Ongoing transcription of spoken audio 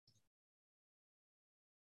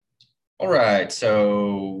All right,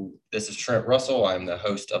 so this is Trent Russell. I'm the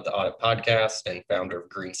host of the Audit Podcast and founder of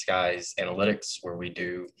Green Skies Analytics, where we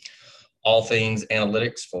do all things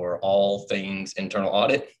analytics for all things internal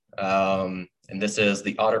audit. And this is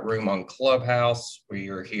the Audit Room on Clubhouse. We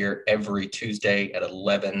are here every Tuesday at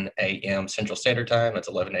 11 a.m. Central Standard Time. That's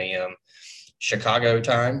 11 a.m. Chicago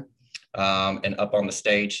time. And up on the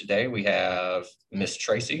stage today, we have Miss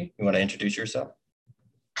Tracy. You want to introduce yourself?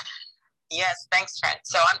 Yes, thanks, Trent.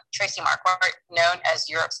 So I'm Tracy Marquardt, known as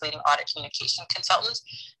Europe's leading audit communication consultant,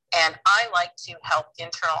 and I like to help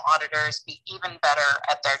internal auditors be even better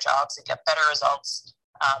at their jobs and get better results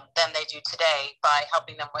than they do today by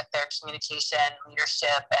helping them with their communication,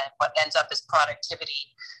 leadership, and what ends up as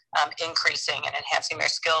productivity increasing and enhancing their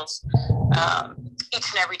skills each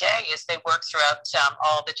and every day as they work throughout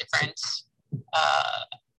all the different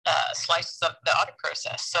slices of the audit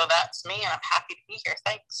process. So that's me, and I'm happy to be here.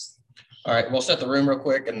 Thanks. All right, we'll set the room real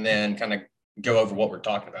quick and then kind of go over what we're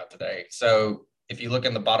talking about today. So if you look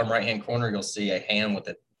in the bottom right-hand corner, you'll see a hand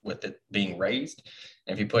with it being raised.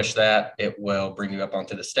 And if you push that, it will bring you up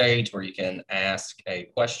onto the stage where you can ask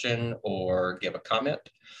a question or give a comment.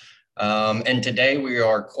 And today we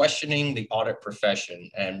are questioning the audit profession.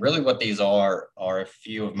 And really what these are a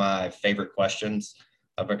few of my favorite questions.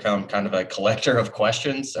 I've become kind of a collector of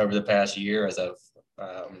questions over the past year as I've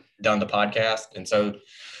done the podcast. And so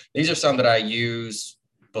these are some that I use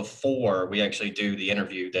before we actually do the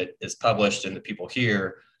interview that is published and the people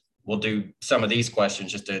here. We'll do some of these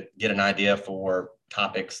questions just to get an idea for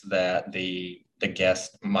topics that the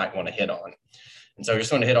guest might want to hit on. And so I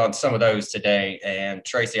just want to hit on some of those today. And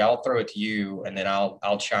Tracy, I'll throw it to you and then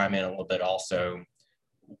I'll chime in a little bit also.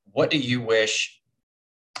 What do you wish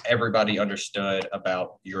everybody understood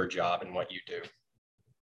about your job and what you do?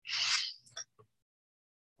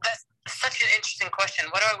 Such an interesting question.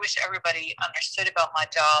 What do I wish everybody understood about my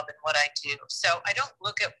job and what I do? So I don't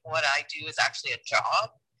look at what I do as actually a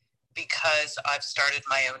job because I've started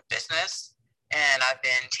my own business and I've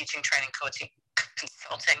been teaching, training, coaching,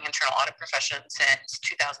 consulting internal audit profession since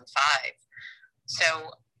 2005.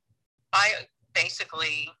 So I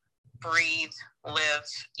basically breathe, live,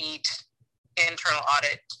 eat internal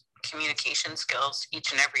audit communication skills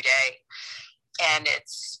each and every day. And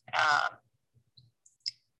it's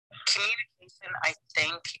communication, I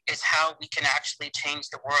think, is how we can actually change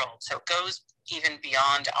the world. So it goes even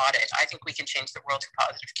beyond audit. I think we can change the world through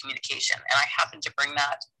positive communication. And I happen to bring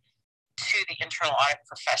that to the internal audit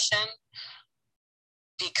profession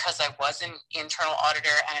because I was an internal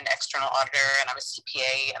auditor and an external auditor, and I'm a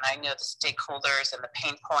CPA, and I know the stakeholders and the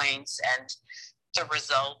pain points and the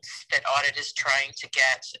results that audit is trying to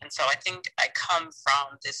get. And so I think I come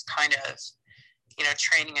from this kind of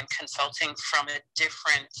training and consulting from a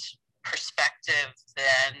different perspective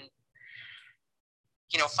than,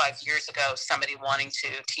 5 years ago, somebody wanting to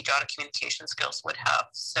teach audit communication skills would have.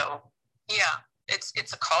 So yeah,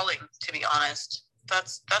 it's a calling, to be honest.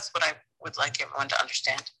 That's what I would like everyone to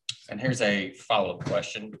understand. And here's a follow-up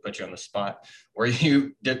question to put you on the spot. Was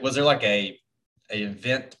there like a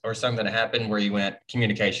event or something that happened where you went,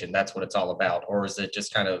 communication, that's what it's all about? Or is it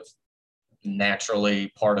just kind of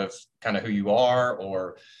naturally part of kind of who you are,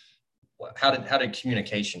 or how did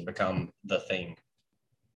communication become the thing?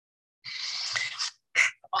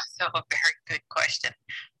 Also a very good question.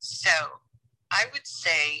 So I would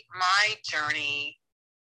say my journey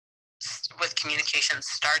with communication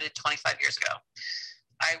started 25 years ago.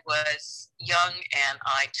 I was young and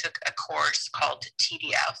I took a course called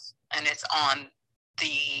TDF, and it's on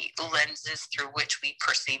the lenses through which we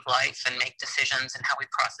perceive life and make decisions and how we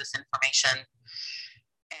process information.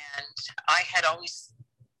 And I had always,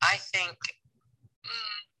 I think,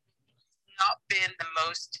 not been the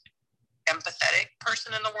most empathetic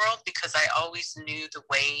person in the world because I always knew the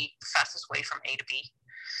fastest way from A to B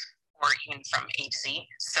or even from A to Z.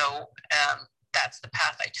 So that's the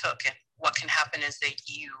path I took. And what can happen is that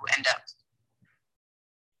you end up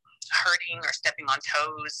hurting or stepping on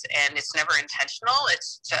toes, and it's never intentional.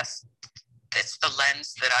 It's the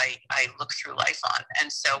lens that I look through life on. And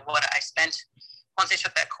so what I spent, once I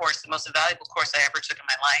took that course, the most valuable course I ever took in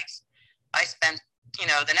my life, I spent,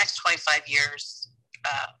 the next 25 years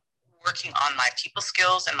working on my people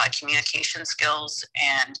skills and my communication skills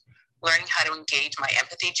and learning how to engage my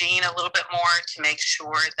empathy gene a little bit more to make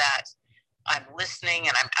sure that I'm listening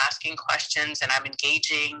and I'm asking questions and I'm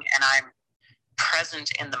engaging and I'm present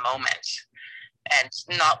in the moment and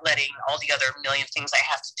not letting all the other million things I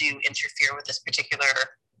have to do interfere with this particular,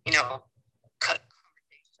 conversation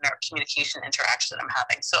or communication interaction I'm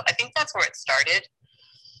having. So I think that's where it started.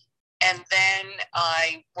 And then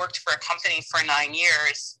I worked for a company for 9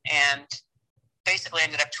 years, and basically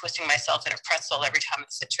ended up twisting myself in a pretzel every time I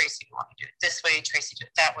said, Tracy, you want me to do it this way? Tracy, do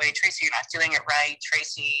it that way. Tracy, you're not doing it right.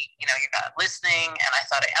 Tracy, you're not listening. And I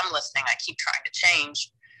thought, I am listening. I keep trying to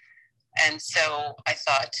change. And so I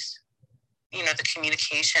thought, the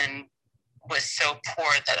communication was so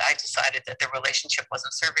poor that I decided that the relationship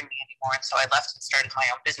wasn't serving me anymore. And so I left and started my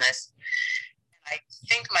own business. And I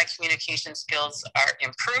think my communication skills are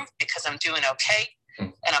improved because I'm doing okay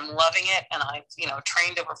and I'm loving it. And I've,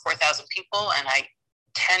 trained over 4,000 people, and I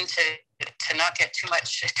tend to not get too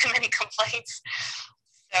many complaints.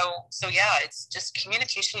 So yeah, it's just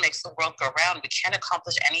communication makes the world go round. We can't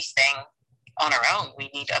accomplish anything on our own. We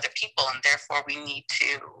need other people, and therefore we need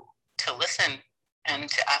to listen and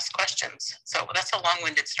to ask questions. So that's a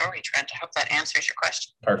long-winded story, Trent. I hope that answers your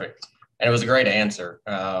question. Perfect. And it was a great answer,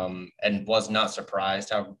 and was not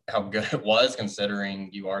surprised how good it was, considering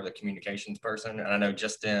you are the communications person. And I know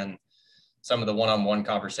just in some of the one-on-one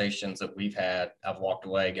conversations that we've had, I've walked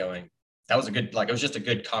away going, that was it was just a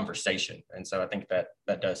good conversation. And so I think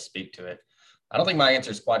that does speak to it. I don't think my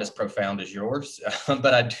answer is quite as profound as yours,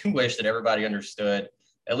 but I do wish that everybody understood,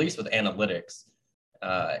 at least with analytics,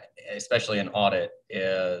 especially in audit,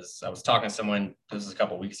 is I was talking to someone, this was a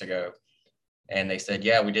couple of weeks ago, and they said,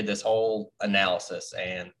 yeah, we did this whole analysis,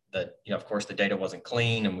 and of course the data wasn't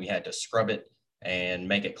clean, and we had to scrub it and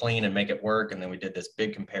make it clean and make it work. And then we did this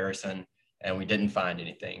big comparison and we didn't find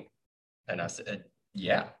anything. And I said,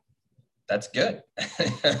 yeah, that's good.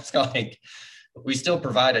 It's like, we still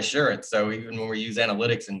provide assurance. So even when we use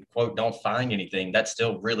analytics and quote, don't find anything, that's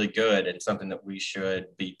still really good, and something that we should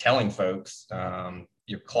be telling folks,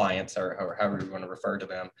 your clients, or however you want to refer to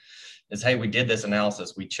them, is, hey, we did this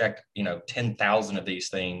analysis. We checked, 10,000 of these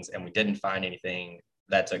things and we didn't find anything.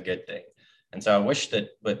 That's a good thing. And so I wish that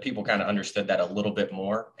people kind of understood that a little bit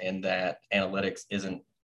more, and that analytics isn't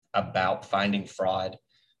about finding fraud.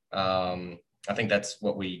 I think that's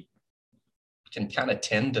what we can kind of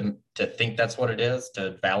tend to think that's what it is,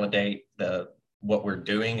 to validate what we're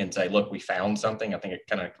doing and say, look, we found something. I think it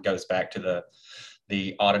kind of goes back to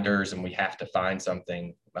the auditors and we have to find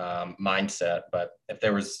something mindset. But if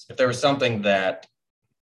there was something that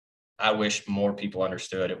I wish more people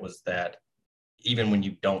understood, it was that even when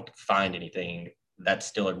you don't find anything, that's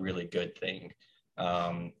still a really good thing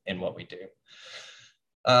in what we do.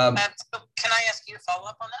 So can I ask you a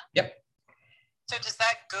follow-up on that? Yep. So does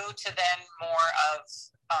that go to then more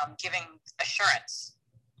of giving assurance?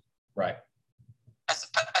 Right. As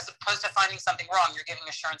opposed to finding something wrong, you're giving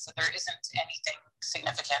assurance that there isn't anything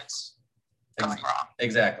significant going wrong.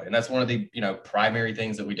 Exactly. And that's one of the, primary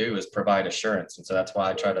things that we do is provide assurance. And so that's why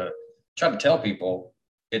I try to tell people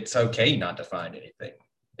it's okay not to find anything.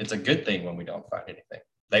 It's a good thing when we don't find anything.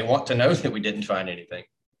 They want to know that we didn't find anything.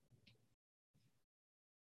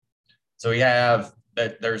 So we have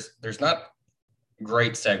that there's not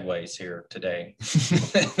great segues here today.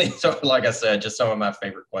 So like I said, just some of my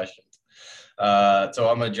favorite questions. So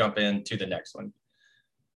I'm going to jump into the next one.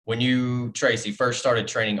 When you, Tracy, first started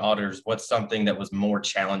training auditors, what's something that was more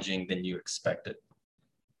challenging than you expected?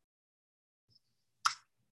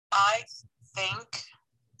 I think,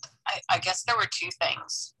 I guess there were two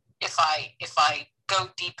things. If I go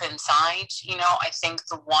deep inside, I think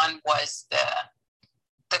the one was the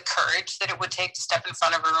courage that it would take to step in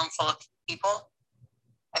front of a room full of people.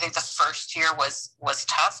 I think the first year was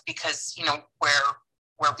tough because,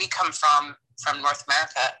 where we come from North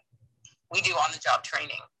America, we do on-the-job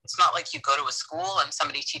training. It's not like you go to a school and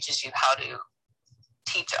somebody teaches you how to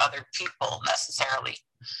teach other people necessarily.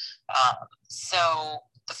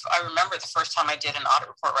 I remember the first time I did an audit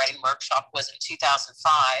report writing workshop was in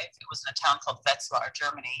 2005. It was in a town called Wetzlar,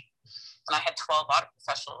 Germany. And I had 12 audit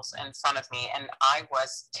professionals in front of me, and I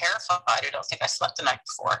was terrified. I don't think I slept the night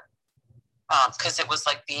before because it was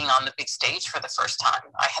like being on the big stage for the first time.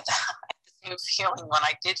 I had the same feeling when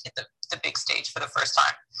I did hit the big stage for the first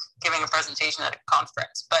time, giving a presentation at a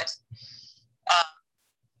conference. But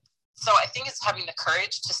so I think it's having the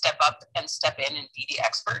courage to step up and step in and be the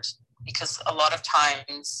expert, because a lot of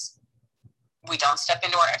times we don't step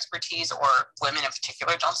into our expertise, or women in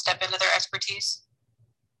particular don't step into their expertise.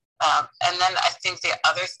 And then I think the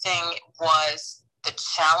other thing was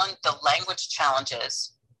the language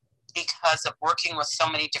challenges, because of working with so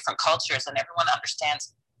many different cultures, and everyone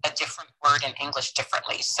understands a different word in English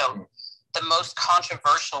differently. So the most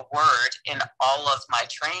controversial word in all of my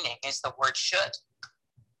training is the word should,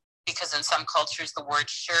 because in some cultures the word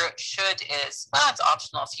should is, it's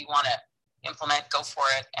optional. If you want to implement, go for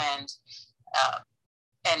it. And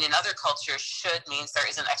And in other cultures, should means there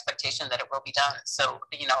is an expectation that it will be done. So,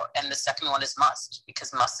 and the second one is must,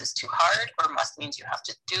 because must is too hard, or must means you have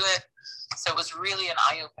to do it. So it was really an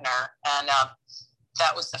eye-opener. And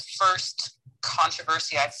that was the first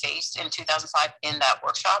controversy I faced in 2005 in that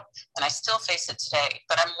workshop. And I still face it today,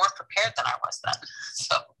 but I'm more prepared than I was then.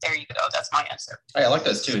 So there you go. That's my answer. Hey, I like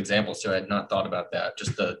those two examples too. I had not thought about that.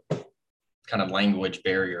 Just the kind of language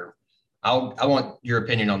barrier. I want your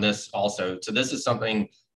opinion on this also. So this is something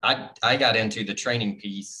I got into the training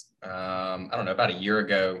piece. I don't know, about a year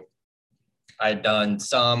ago. I had done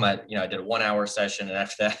some. I did a 1 hour session, and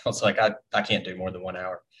after that, I was like, I can't do more than 1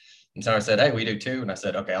 hour. And so I said, hey, we do 2, and I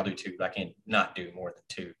said, okay, I'll do 2, but I can't not do more than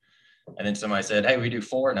 2. And then somebody said, hey, we do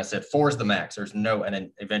 4, and I said 4 is the max. There's no. And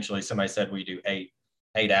then eventually somebody said we do 8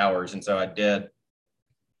 hours, and so I did.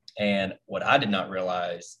 And what I did not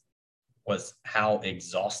realize was how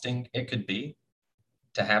exhausting it could be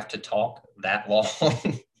to have to talk that long.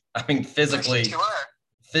 I mean, physically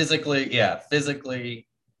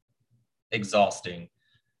exhausting.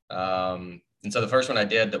 And so the first one I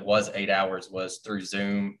did that was 8 hours was through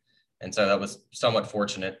Zoom. And so that was somewhat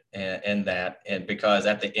fortunate in that. And because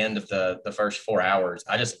at the end of the first 4 hours,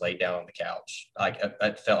 I just laid down on the couch. Like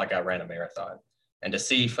I felt like I ran a marathon. And to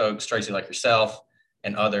see folks, Tracy, like yourself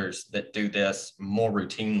and others that do this more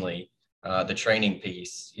routinely, the training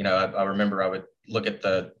piece, I remember I would look at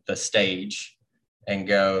the stage and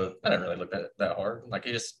go, I don't really look at it that hard. Like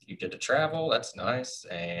you get to travel, that's nice.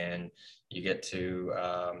 And you get to,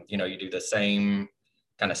 you do the same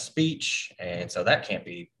kind of speech. And so that can't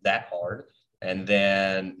be that hard. And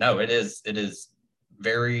then, no, it is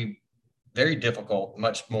very, very difficult,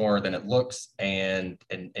 much more than it looks, and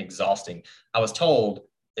exhausting. I was told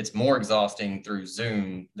it's more exhausting through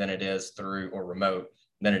Zoom than it is through, or remote,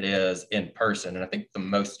 than it is in person. And I think the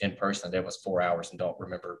most in person I did was 4 hours, and don't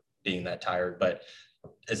remember being that tired. But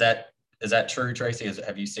is that true, Tracy?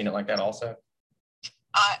 Have you seen it like that also?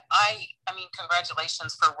 I mean,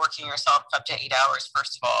 congratulations for working yourself up to 8 hours,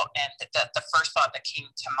 first of all. And the first thought that came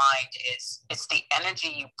to mind is it's the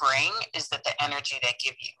energy you bring is that the energy they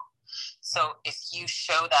give you. So if you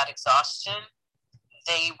show that exhaustion,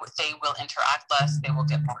 they will interact less, they will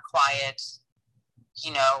get more quiet,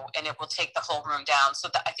 and it will take the whole room down. So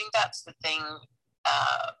I think that's the thing,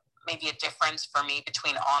 maybe a difference for me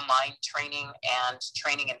between online training and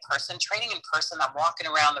training in person. Training in person, I'm walking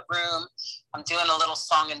around the room, I'm doing a little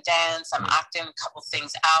song and dance, I'm acting a couple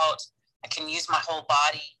things out, I can use my whole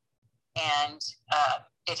body, and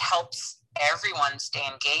it helps everyone stay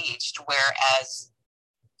engaged. Whereas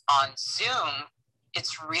on Zoom, it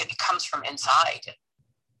comes from inside.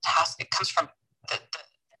 It comes from the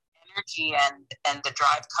energy and the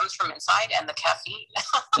drive comes from inside, and the caffeine,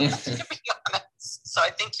 to be honest. So I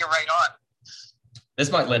think you're right on.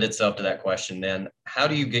 This might lend itself to that question then. How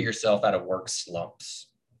do you get yourself out of work slumps?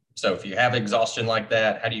 So if you have exhaustion like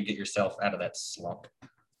that, how do you get yourself out of that slump?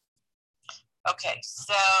 Okay,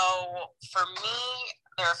 so for me,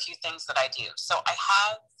 there are a few things that I do. So I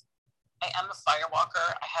am a fire walker.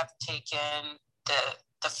 I have taken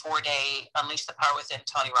the 4-day Unleash the Power Within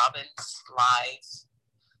Tony Robbins live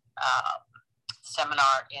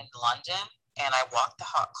seminar in London, and I walk the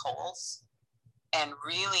hot coals, and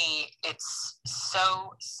really it's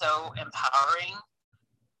so empowering.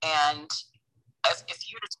 And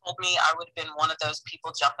if you'd have told me, I would have been one of those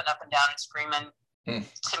people jumping up and down and screaming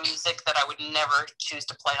to music that I would never choose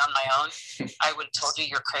to play on my own, I would have told you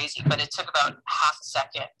you're crazy. But it took about half a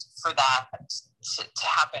second for that to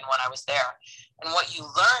happen when I was there. And what you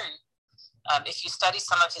learn, if you study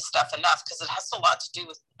some of his stuff enough, because it has a lot to do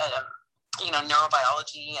with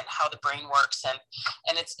neurobiology and how the brain works, and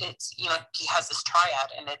it's he has this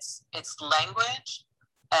triad, and it's language,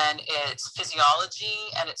 and it's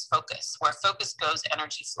physiology, and it's focus. Where focus goes,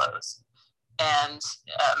 energy flows. And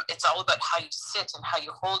it's all about how you sit and how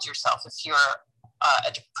you hold yourself. If you're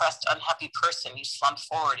a depressed, unhappy person, you slump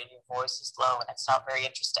forward and your voice is low, and it's not very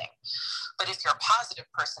interesting. But if you're a positive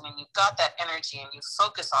person and you've got that energy and you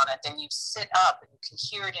focus on it, then you sit up and you can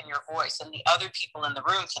hear it in your voice, and the other people in the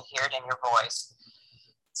room can hear it in your voice.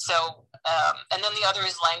 So, and then the other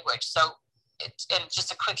is language. So, and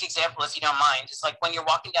just a quick example, if you don't mind, is like when you're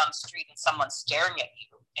walking down the street and someone's staring at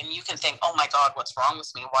you, and you can think, oh my God, what's wrong with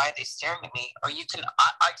me? Why are they staring at me? Or I can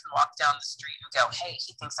walk down the street and go, hey,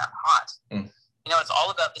 he thinks I'm hot. It's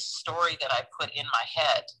all about the story that I put in my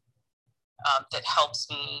head that helps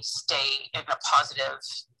me stay in a positive,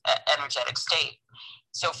 energetic state.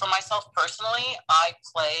 So for myself personally, I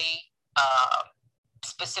play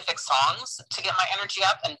specific songs to get my energy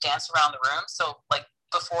up and dance around the room. So like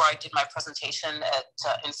before I did my presentation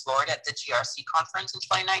in Florida at the GRC conference in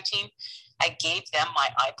 2019, I gave them my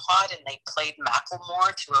iPod and they played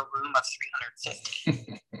Macklemore to a room of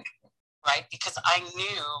 350. Right? Because I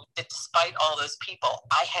knew that despite all those people,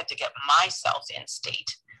 I had to get myself in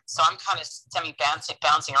state. So I'm kind of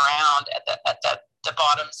bouncing around at the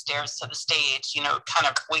bottom stairs to the stage, kind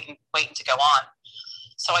of waiting to go on.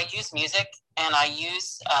 So I use music, and I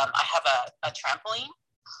have a trampoline.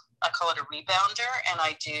 I call it a rebounder, and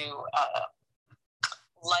I do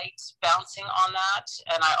light bouncing on that.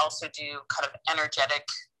 And I also do kind of energetic,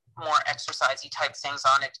 more exercisey type things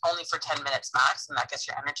on it, only for 10 minutes max, and that gets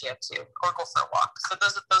your energy up too, or go for a walk. So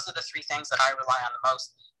those are the three things that I rely on the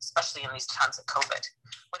most, especially in these times of COVID.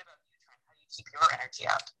 What about you, Trent? How do you keep your energy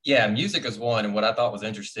up? Yeah, music is one. And what I thought was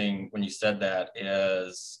interesting when you said that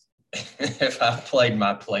is if I played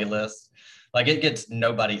my playlist, like it gets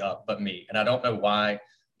nobody up but me. And I don't know why,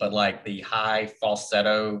 but like the high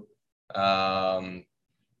falsetto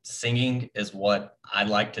singing is what I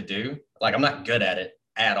like to do. Like I'm not good at it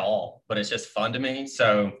at all, but it's just fun to me.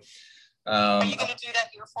 So are you going to do that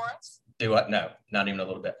here for us? Do what? No, not even a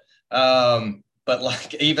little bit. But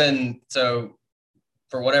like even so,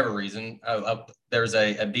 for whatever reason, there's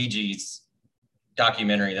a Bee Gees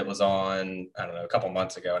documentary that was on, I don't know, a couple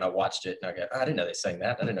months ago, and I watched it and I go, I didn't know they sang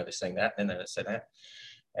that. I didn't know they sang that. And then they said that.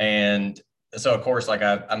 And so of course, like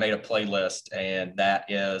I made a playlist, and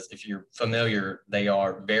that is, if you're familiar, they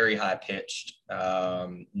are very high pitched,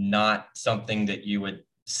 not something that you would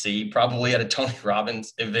see probably at a Tony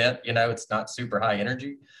Robbins event. It's not super high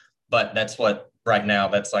energy, but that's what right now,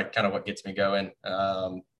 that's like kind of what gets me going.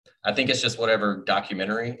 I think it's just whatever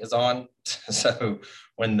documentary is on. So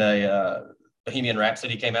when the Bohemian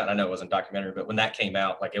Rhapsody came out, and I know it wasn't a documentary, but when that came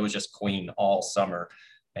out, like it was just Queen all summer.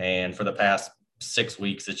 And for the past 6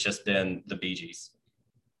 weeks, it's just been the Bee Gees.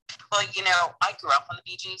 Well, I grew up on the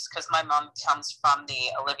Bee Gees because my mom comes from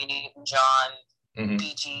the Olivia Newton-John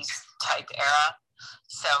Bee Gees type era.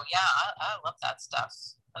 So yeah, I love that stuff.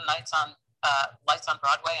 The Lights on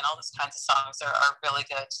Broadway and all those kinds of songs are really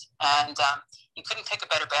good. And you couldn't pick a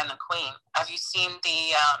better band than Queen. Have you seen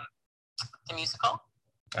the musical?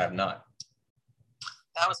 I have not.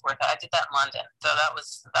 That was worth it. I did that in London, so that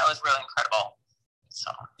was really incredible.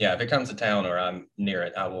 So yeah, if it comes to town or I'm near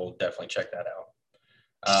it, I will definitely check that out.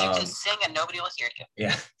 Because you can sing and nobody will hear you.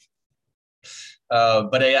 Yeah.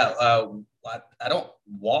 But yeah, I don't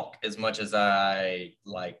walk as much as I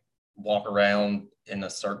like walk around in a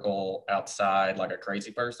circle outside like a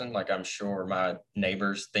crazy person. Like I'm sure my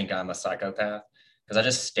neighbors think I'm a psychopath because I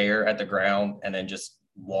just stare at the ground and then just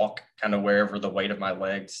walk kind of wherever the weight of my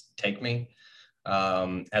legs take me,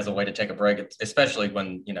 as a way to take a break, especially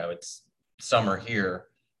when, it's summer here.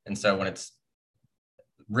 And so when it's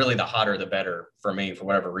really the hotter, the better for me for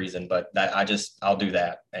whatever reason, but I'll do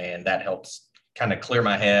that. And that helps kind of clear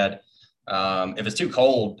my head. If it's too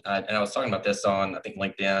cold, and I was talking about this on, I think,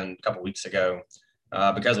 LinkedIn a couple weeks ago,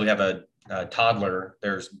 because we have a toddler,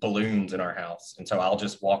 there's balloons in our house. And so I'll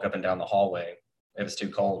just walk up and down the hallway if it's too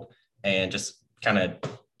cold and just kind of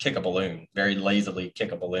kick a balloon, very lazily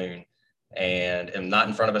kick a balloon. And am not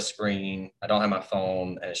in front of a screen. I don't have my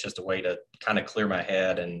phone, and it's just a way to kind of clear my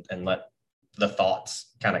head and let the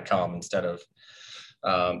thoughts kind of come instead of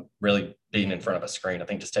really being in front of a screen. I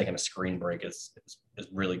think just taking a screen break is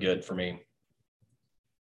really good for me.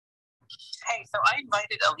 Hey, so I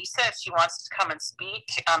invited Elisa if she wants to come and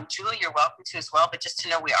speak. Julie, you're welcome to as well, but just to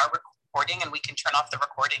know we are recording, and we can turn off the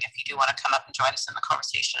recording if you do want to come up and join us in the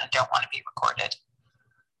conversation and don't want to be recorded.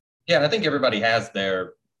 Yeah, and I think everybody has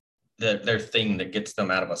their thing that gets them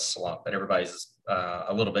out of a slump, but everybody's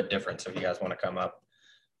a little bit different. So if you guys want to come up,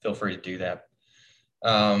 feel free to do that.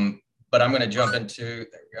 But I'm going to jump into,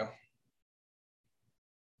 there we go.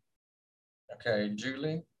 Okay,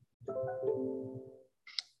 Julie.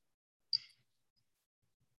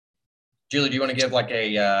 Julie, do you want to give like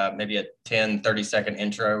a maybe a 10, 30-second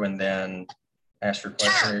intro and then ask your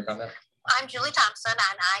question or your comment? I'm Julie Thompson,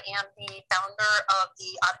 and I am the founder of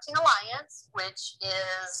the Auditing Alliance, which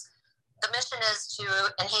is, the mission is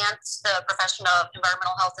to enhance the profession of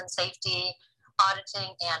environmental health and safety,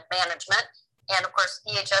 auditing, and management. And of course,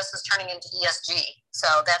 EHS is turning into ESG. So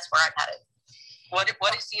that's where I'm headed. What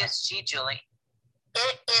is ESG, Julie?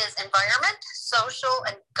 It is environment, social,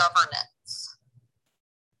 and governance.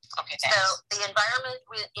 Okay, thanks. So the environment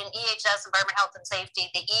in EHS, environment, health, and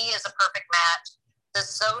safety, the E is a perfect match. The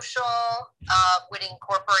social would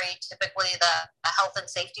incorporate typically the health and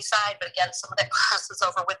safety side, but again, some of that crosses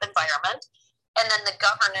over with environment. And then the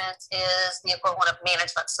governance is the equivalent of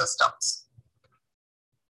management systems.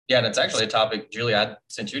 Yeah, and it's actually a topic, Julie, I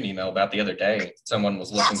sent you an email about the other day. Someone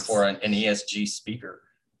was looking for an ESG speaker.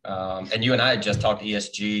 And you and I had just talked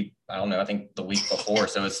ESG, I don't know, I think the week before.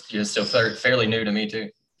 So it's still fairly new to me too.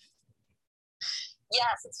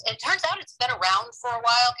 Yes, it turns out it's been around for a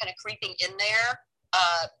while, kind of creeping in there,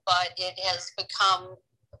 but it has become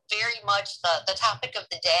very much the topic of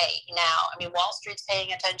the day now. I mean, Wall Street's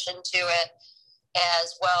paying attention to it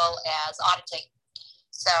as well as auditing.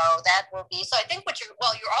 So that will be, so I think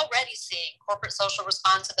you're already seeing corporate social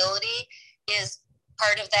responsibility is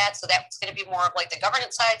part of that. So that's going to be more of like the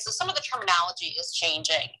governance side. So some of the terminology is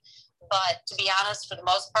changing. But to be honest, for the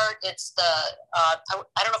most part, it's I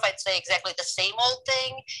don't know if I'd say exactly the same old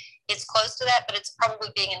thing. It's close to that, but it's probably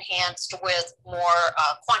being enhanced with more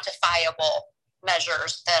quantifiable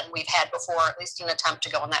measures than we've had before, at least an attempt to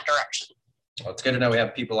go in that direction. Well, it's good to know we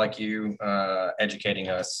have people like you educating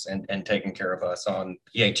us and taking care of us on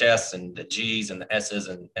EHS and the G's and the S's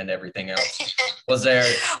and everything else. Was there?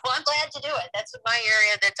 Well, I'm glad to do it. That's my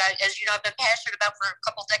area that, as you know, I've been passionate about for a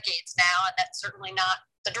couple decades now, and that's certainly not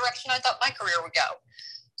the direction I thought my career would go.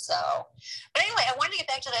 So, but anyway, I wanted to get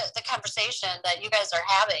back to the conversation that you guys are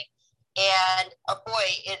having. And boy,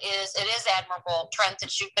 it is admirable, Trent,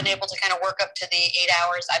 that you've been able to kind of work up to the 8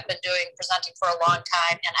 hours. I've been doing presenting for a long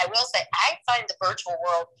time, and I will say I find the virtual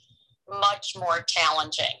world much more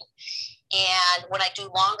challenging. And when I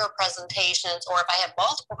do longer presentations, or if I have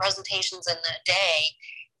multiple presentations in the day,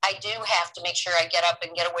 I do have to make sure I get up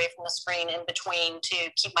and get away from the screen in between to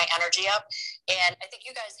keep my energy up. And I think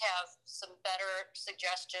you guys have some better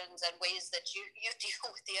suggestions and ways that you deal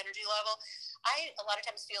with the energy level. I a lot of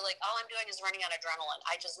times feel like all I'm doing is running on adrenaline.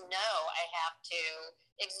 I just know I have to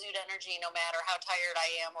exude energy no matter how tired I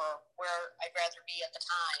am or where I'd rather be at the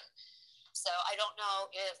time. So I don't know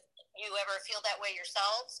if you ever feel that way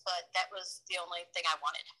yourselves, but that was the only thing I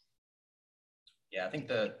wanted. Yeah, I think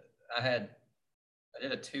I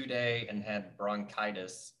did a 2-day and had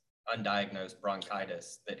bronchitis, undiagnosed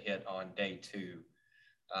bronchitis that hit on day 2.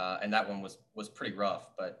 And that one was pretty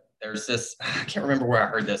rough, but there's this, I can't remember where I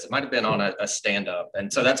heard this. It might've been on a stand-up.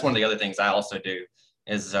 And so that's one of the other things I also do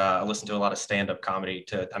is I listen to a lot of stand-up comedy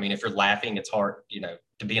if you're laughing, it's hard,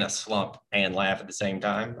 to be in a slump and laugh at the same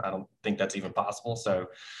time. I don't think that's even possible. So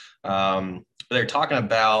they're talking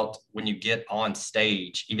about when you get on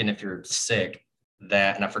stage, even if you're sick,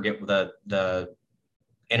 that, and I forget the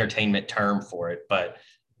entertainment term for it, but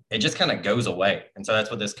it just kind of goes away. And so that's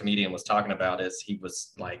what this comedian was talking about, is he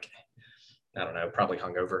was like, I don't know, probably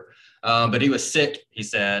hungover, but he was sick, he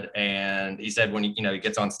said. And he said when he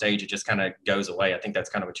gets on stage, it just kind of goes away. I think that's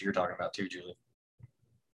kind of what you're talking about too, Julie.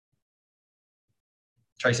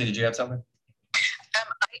 Tracy, did you have something?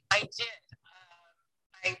 I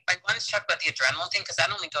did. I wanted to talk about the adrenaline thing because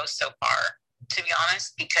that only goes so far, to be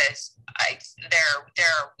honest, because there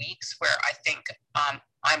are weeks where I think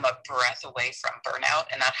I'm a breath away from burnout,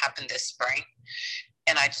 and that happened this spring.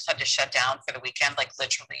 And I just had to shut down for the weekend, like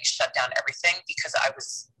literally shut down everything, because I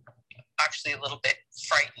was actually a little bit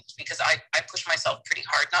frightened, because I push myself pretty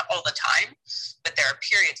hard, not all the time, but there are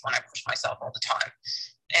periods when I push myself all the time.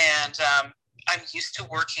 And I'm used to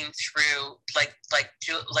working through like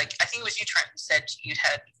I think it was you, Trent, said you'd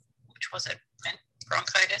had, which was it,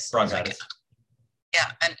 bronchitis? Bronchitis.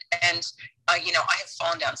 Yeah, and I have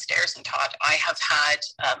fallen downstairs and taught. I have had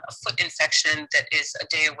a foot infection that is a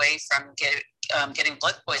day away from getting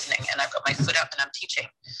blood poisoning, and I've got my foot up and I'm teaching.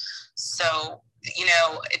 So,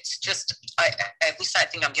 it's just, at least I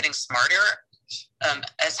think I'm getting smarter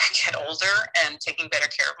as I get older and taking better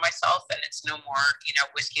care of myself. And it's no more,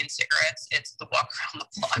 whiskey and cigarettes. It's the walk around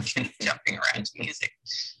the block and jumping around to music.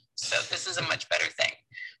 So this is a much better thing.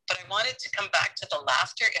 But I wanted to come back to the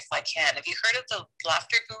laughter if I can. Have you heard of the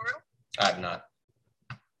laughter guru? I have not.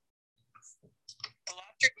 The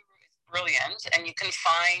laughter guru is brilliant, and you can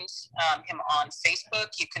find him on Facebook.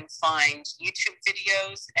 You can find YouTube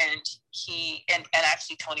videos, and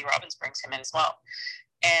actually Tony Robbins brings him in as well.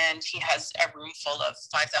 And he has a room full of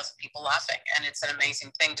 5,000 people laughing, and it's an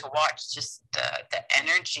amazing thing to watch. Just the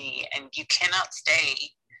energy, and you cannot stay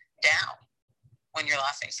down when you're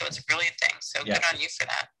laughing. So it's a brilliant thing. So yeah. Good on you for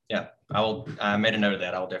that. Yeah, I made a note of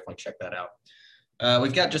that. I'll definitely check that out.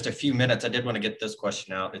 We've got just a few minutes. I did want to get this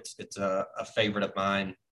question out. It's a favorite of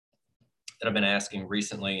mine that I've been asking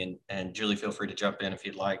recently, and Julie, feel free to jump in if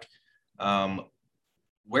you'd like.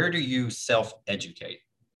 Where do you self-educate?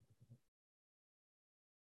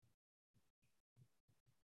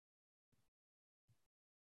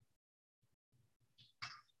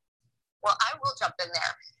 Well, I will jump in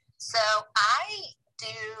there. So I'm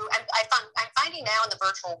finding now in the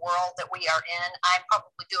virtual world that we are in, I'm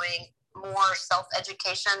probably doing more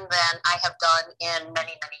self-education than I have done in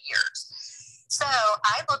many, many years. So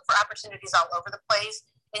I look for opportunities all over the place,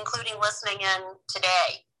 including listening in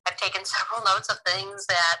today. I've taken several notes of things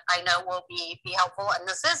that I know will be helpful, and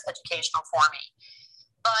this is educational for me.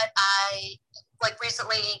 But I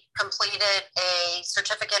recently completed a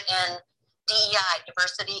certificate in DEI,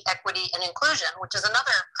 diversity, equity, and inclusion, which is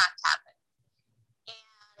another hot topic.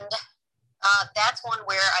 And that's one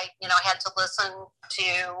where I had to listen to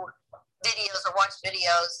videos or watch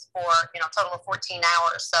videos for, a total of 14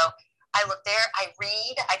 hours. So I look there, I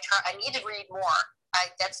read, I need to read more.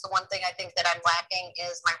 That's the one thing I think that I'm lacking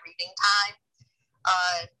is my reading time.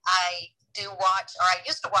 I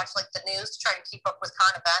used to watch the news to try and keep up with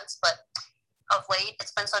current events, but of late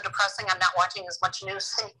it's been so depressing. I'm not watching as much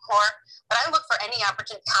news anymore. But I look for any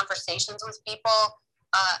opportunity conversations with people.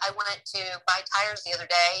 I went to buy tires the other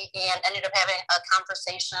day and ended up having a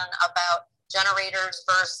conversation about generators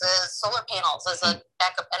versus solar panels as a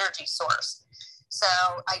backup energy source. So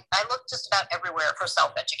I look just about everywhere for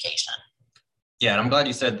self-education. Yeah, and I'm glad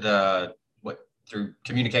you said through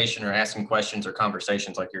communication or asking questions or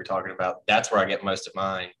conversations like you're talking about. That's where I get most of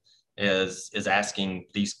mine is asking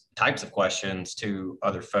these types of questions to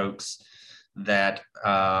other folks that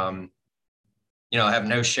I have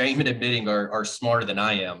no shame in admitting are smarter than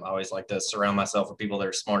I am. I always like to surround myself with people that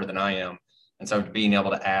are smarter than I am, and so being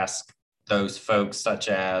able to ask those folks, such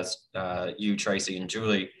as you, Tracy, and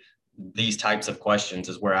Julie, these types of questions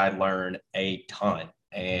is where I learn a ton.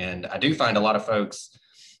 And I do find a lot of folks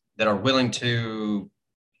that are willing to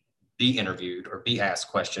be interviewed or be asked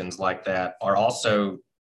questions like that are also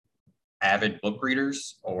avid book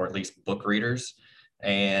readers, or at least book readers.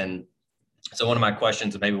 And so one of my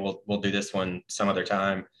questions, and maybe we'll do this one some other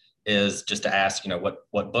time, is just to ask,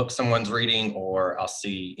 what book someone's reading, or I'll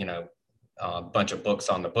see, a bunch of books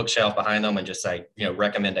on the bookshelf behind them and just say,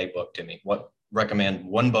 recommend a book to me. Recommend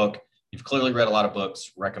one book. You've clearly read a lot of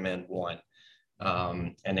books, recommend one.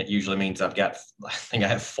 And it usually means I think I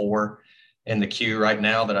have 4 in the queue right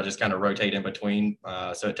now that I just kind of rotate in between.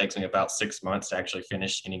 So it takes me about 6 months to actually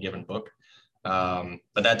finish any given book.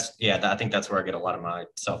 But I think that's where I get a lot of my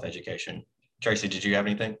self-education. Tracy, did you have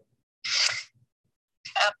anything?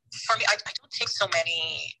 For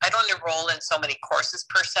me, I don't enroll in so many courses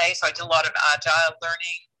per se. So I did a lot of agile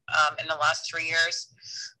learning in the last 3 years,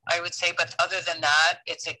 I would say. But other than that,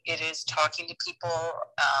 it is talking to people,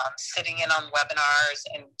 sitting in on webinars.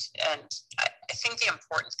 And I think the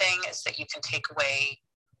important thing is that you can take away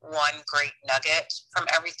one great nugget from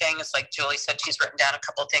everything. It's like Julie said, she's written down a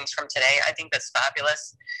couple of things from today. I think that's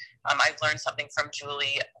fabulous. I've learned something from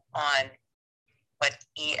Julie on what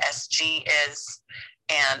ESG is.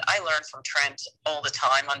 And I learn from Trent all the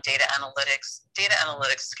time on data analytics. Data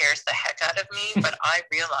analytics scares the heck out of me, but I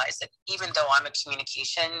realize that even though I'm a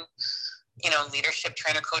communication, leadership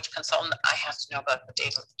trainer, coach, consultant, I have to know about the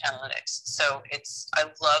data analytics. So I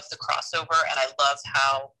love the crossover, and I love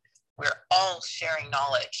how we're all sharing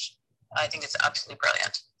knowledge. I think it's absolutely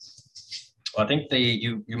brilliant. Well, I think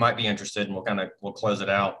you might be interested, and we'll close it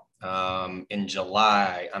out. In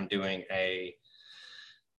July, I'm doing a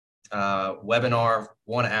webinar,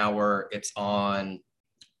 1 hour. It's on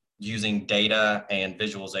using data and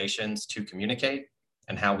visualizations to communicate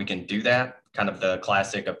and how we can do that, kind of the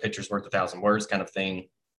classic "a picture's worth 1,000 words" kind of thing.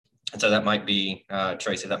 And so that might be,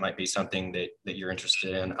 Tracy, that might be something that you're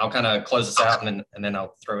interested in. I'll kind of close this out and then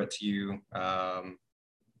I'll throw it to you. And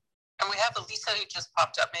we have Elisa who just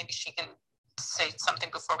popped up. Maybe she can say something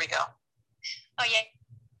before we go. Oh, yeah.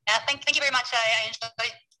 Thank you very much. I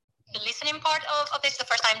enjoyed the listening part of this, the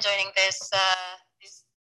first time joining this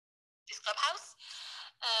clubhouse.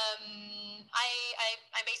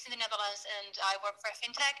 I'm based in the Netherlands, and I work for a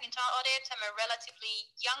fintech in internal audit. I'm a relatively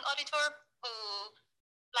young auditor who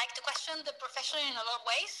like to question the profession in a lot of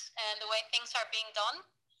ways and the way things are being done.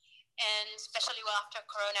 And especially after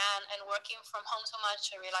Corona and working from home so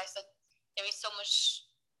much, I realized that there is a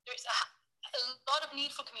lot of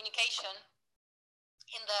need for communication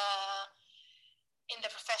in the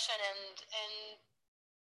profession, and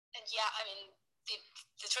yeah, I mean the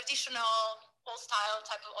traditional old style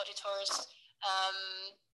type of auditors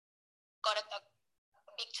got a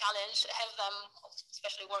big challenge ahead of them,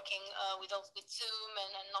 especially working with Zoom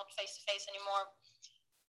and not face to face anymore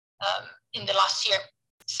in the last year.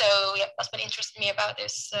 So yeah, that's what interested me about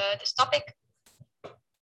this topic.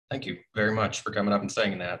 Thank you very much for coming up and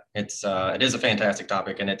saying that. It is a fantastic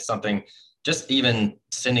topic, and it's something. Just even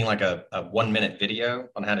sending like a 1-minute video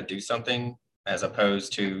on how to do something, as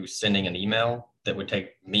opposed to sending an email that would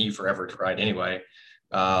take me forever to write anyway.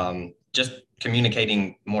 Just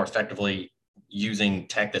communicating more effectively using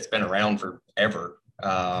tech that's been around forever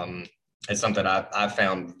is something I've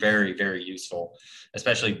found very, very useful,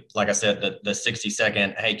 especially, like I said, the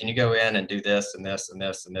 60-second, hey, can you go in and do this and this and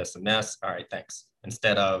this and this and this? All right, thanks.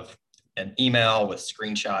 Instead of an email with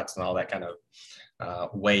screenshots and all that kind of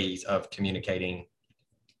ways of communicating.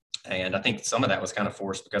 And I think some of that was kind of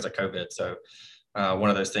forced because of COVID. So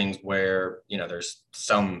one of those things where, you know, there's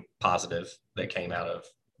some positive that came out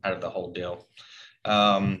of the whole deal.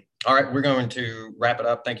 All right, we're going to wrap it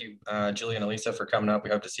up. Thank you, Julie and Elisa, for coming up.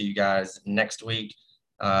 We hope to see you guys next week,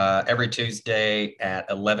 every Tuesday at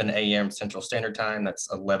 11 a.m. Central Standard Time.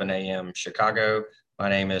 That's 11 a.m. Chicago. My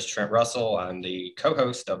name is Trent Russell. I'm the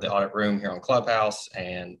co-host of the Audit Room here on Clubhouse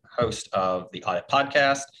and host of the Audit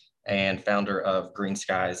Podcast and founder of Green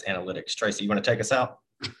Skies Analytics. Tracy, you want to take us out?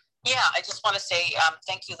 Yeah, I just want to say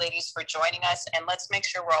thank you, ladies, for joining us. And let's make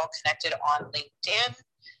sure we're all connected on LinkedIn.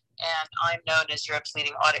 And I'm known as Europe's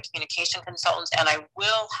leading audit communication consultant. And I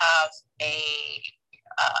will have a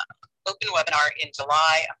open webinar in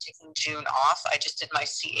July. I'm taking June off. I just did my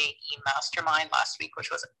CAE mastermind last week, which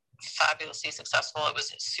was fabulously successful. It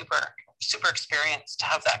was super experience to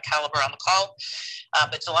have that caliber on the call.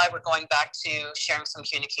 But July, we're going back to sharing some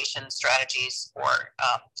communication strategies for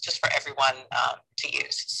just for everyone to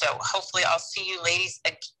use. So hopefully I'll see you ladies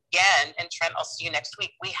again. And Trent, I'll see you next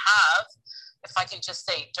week. We have, if I can just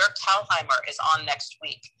say, Dirk Talheimer is on next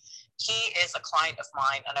week. He is a client of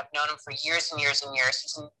mine, and I've known him for years and years and years.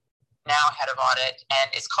 He's now head of audit, and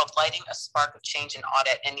it's called Lighting a Spark of Change in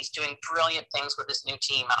Audit, and he's doing brilliant things with his new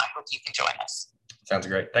team, and I hope you can join us. Sounds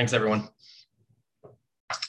great. Thanks, everyone.